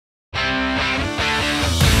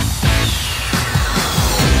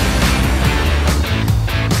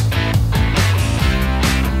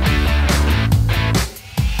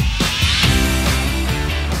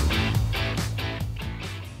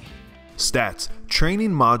Stats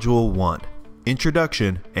Training Module 1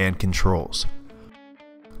 Introduction and Controls.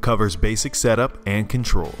 Covers basic setup and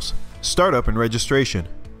controls, startup and registration,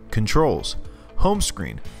 controls, home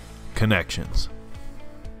screen, connections.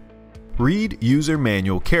 Read user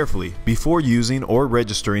manual carefully before using or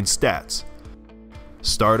registering Stats.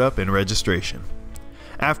 Startup and registration.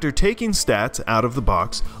 After taking Stats out of the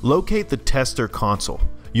box, locate the tester console.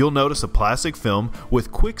 You'll notice a plastic film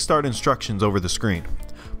with quick start instructions over the screen.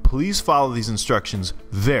 Please follow these instructions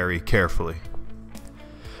very carefully.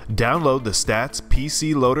 Download the Stats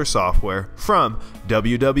PC Loader software from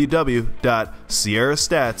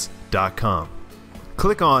www.sierrastats.com.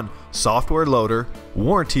 Click on Software Loader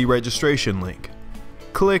Warranty Registration link.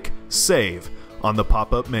 Click Save on the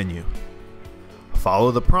pop-up menu.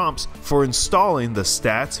 Follow the prompts for installing the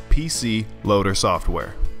Stats PC Loader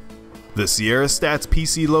software. The Sierra Stats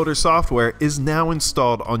PC Loader software is now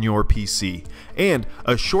installed on your PC, and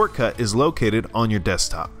a shortcut is located on your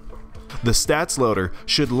desktop. The Stats Loader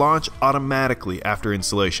should launch automatically after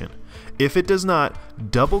installation. If it does not,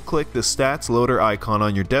 double-click the Stats Loader icon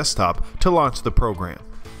on your desktop to launch the program.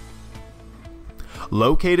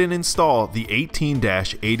 Locate and install the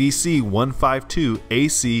 18-ADC152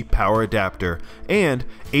 AC power adapter and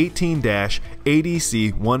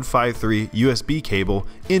 18-ADC153 USB cable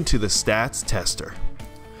into the Stats tester.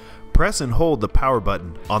 Press and hold the power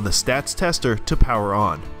button on the Stats tester to power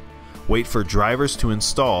on. Wait for drivers to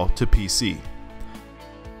install to PC.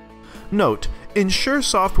 Note: ensure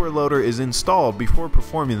Software Loader is installed before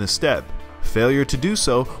performing the step. Failure to do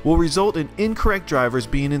so will result in incorrect drivers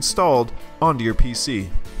being installed onto your PC.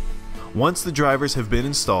 Once the drivers have been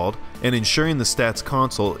installed and ensuring the Stats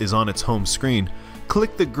console is on its home screen,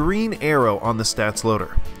 click the green arrow on the Stats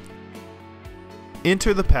Loader.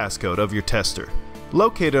 Enter the passcode of your tester,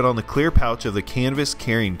 located on the clear pouch of the canvas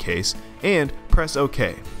carrying case, and press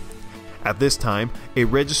OK. At this time, a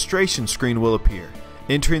registration screen will appear.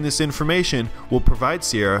 Entering this information will provide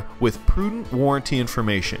Sierra with prudent warranty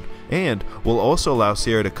information and will also allow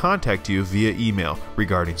Sierra to contact you via email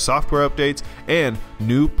regarding software updates and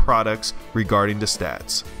new products regarding the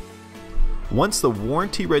Stats. Once the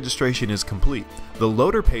warranty registration is complete, the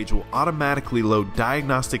loader page will automatically load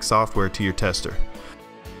diagnostic software to your tester.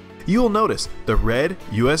 You will notice the red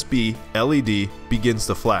USB LED begins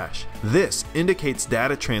to flash. This indicates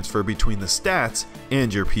data transfer between the Stats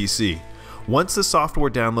and your PC. Once the software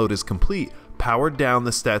download is complete, power down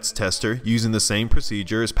the Stats tester using the same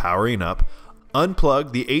procedure as powering up.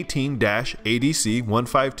 Unplug the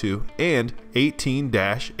 18-ADC152 and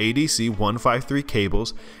 18-ADC153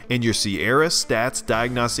 cables, and your Sierra Stats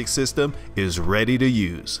diagnostic system is ready to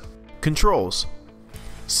use. Controls.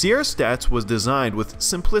 Sierra Stats was designed with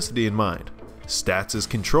simplicity in mind. Stats is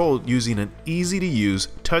controlled using an easy-to-use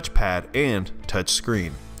touchpad and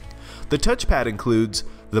touchscreen. The touchpad includes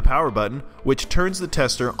the power button, which turns the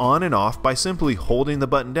tester on and off by simply holding the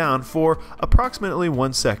button down for approximately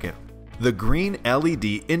 1 second. The green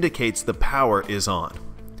LED indicates the power is on.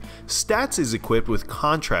 Stats is equipped with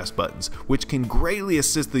contrast buttons, which can greatly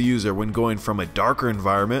assist the user when going from a darker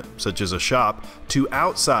environment, such as a shop, to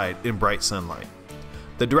outside in bright sunlight.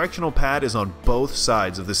 The directional pad is on both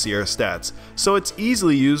sides of the Sierra Stats, so it's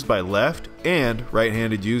easily used by left and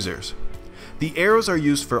right-handed users. The arrows are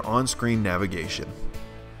used for on-screen navigation.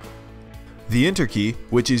 The Enter key,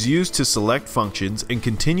 which is used to select functions and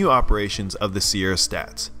continue operations of the Sierra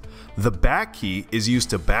Stats. The Back key is used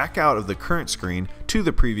to back out of the current screen to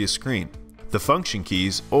the previous screen. The function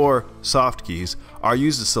keys, or soft keys, are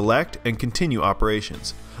used to select and continue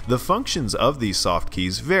operations. The functions of these soft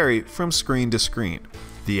keys vary from screen to screen.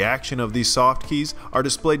 The action of these soft keys are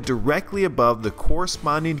displayed directly above the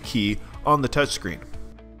corresponding key on the touchscreen.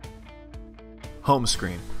 Home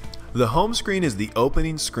screen. The home screen is the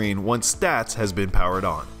opening screen once Stats has been powered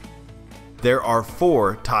on. There are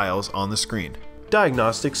 4 tiles on the screen: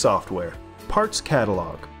 Diagnostic Software, Parts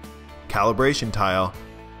Catalog, Calibration Tile,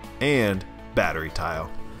 and Battery Tile.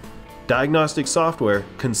 Diagnostic Software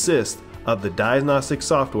consists of the diagnostic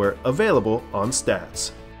software available on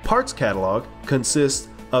Stats. Parts Catalog consists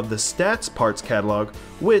of the Stats Parts Catalog,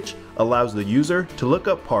 which allows the user to look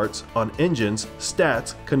up parts on engines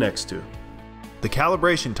Stats connects to. The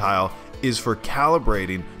calibration tile is for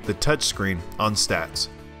calibrating the touchscreen on Stats.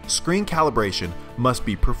 Screen calibration must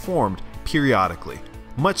be performed periodically,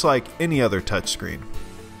 much like any other touchscreen.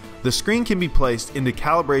 The screen can be placed into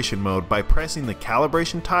calibration mode by pressing the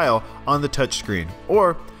calibration tile on the touchscreen,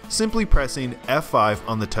 or simply pressing F5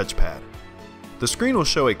 on the touchpad. The screen will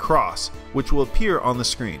show a cross, which will appear on the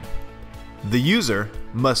screen. The user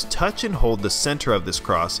must touch and hold the center of this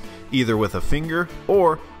cross either with a finger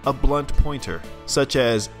or a blunt pointer, such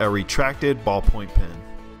as a retracted ballpoint pen.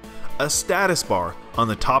 A status bar on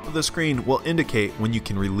the top of the screen will indicate when you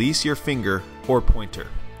can release your finger or pointer.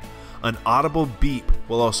 An audible beep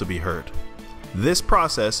will also be heard. This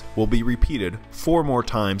process will be repeated 4 more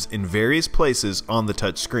times in various places on the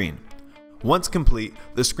touch screen. Once complete,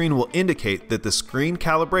 the screen will indicate that the screen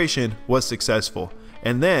calibration was successful,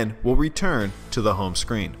 and then will return to the home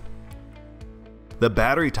screen. The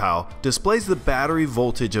battery tile displays the battery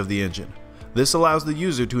voltage of the engine. This allows the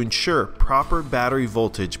user to ensure proper battery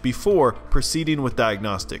voltage before proceeding with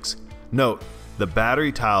diagnostics. Note, the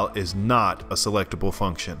battery tile is not a selectable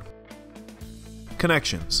function.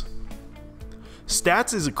 Connections.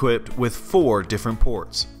 STATS is equipped with 4 different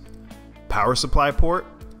ports: power supply port,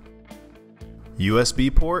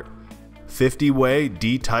 USB port, 50-way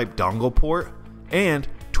D-type dongle port, and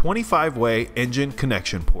 25-way engine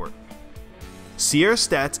connection port. Sierra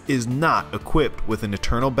STATS is not equipped with an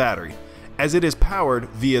internal battery, as it is powered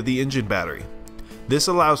via the engine battery. This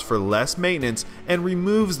allows for less maintenance and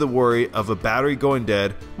removes the worry of a battery going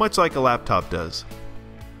dead, much like a laptop does.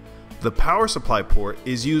 The power supply port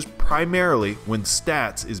is used primarily when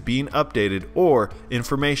STATS is being updated or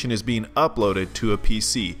information is being uploaded to a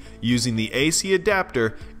PC using the AC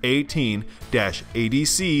adapter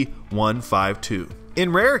 18-ADC152. In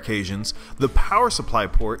rare occasions, the power supply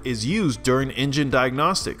port is used during engine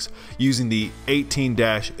diagnostics using the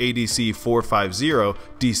 18-ADC450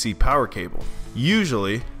 DC power cable.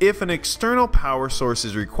 Usually, if an external power source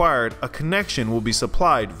is required, a connection will be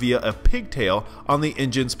supplied via a pigtail on the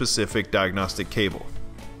engine-specific diagnostic cable.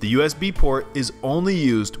 The USB port is only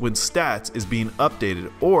used when STATS is being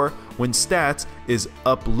updated or when STATS is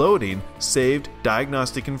uploading saved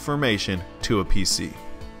diagnostic information to a PC.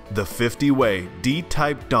 The 50-way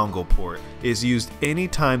D-type dongle port is used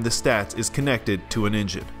anytime the STATS is connected to an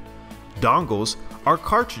engine. Dongles are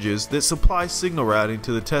cartridges that supply signal routing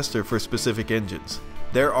to the tester for specific engines.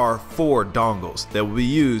 There are 4 dongles that will be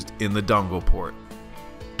used in the dongle port.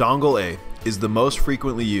 Dongle A is the most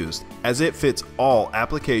frequently used as it fits all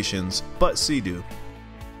applications but CDU.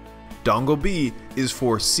 Dongle B is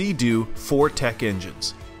for CDU 4Tech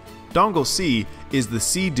engines. Dongle C is the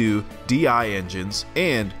CDU DI engines,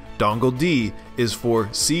 and Dongle D is for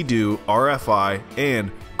CDU RFI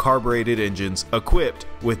and carbureted engines equipped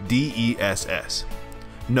with DESS.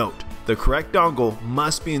 Note, the correct dongle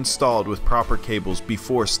must be installed with proper cables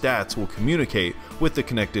before STATS will communicate with the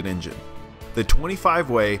connected engine. The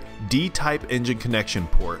 25-way D-type engine connection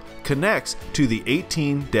port connects to the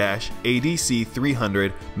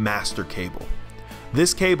 18-ADC300 master cable.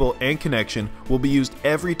 This cable and connection will be used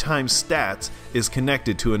every time STATS is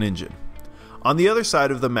connected to an engine. On the other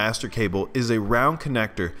side of the master cable is a round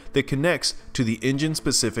connector that connects to the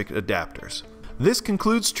engine-specific adapters. This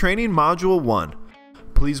concludes Training Module 1.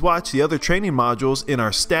 Please watch the other training modules in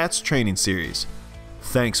our STATS training series.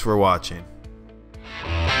 Thanks for watching.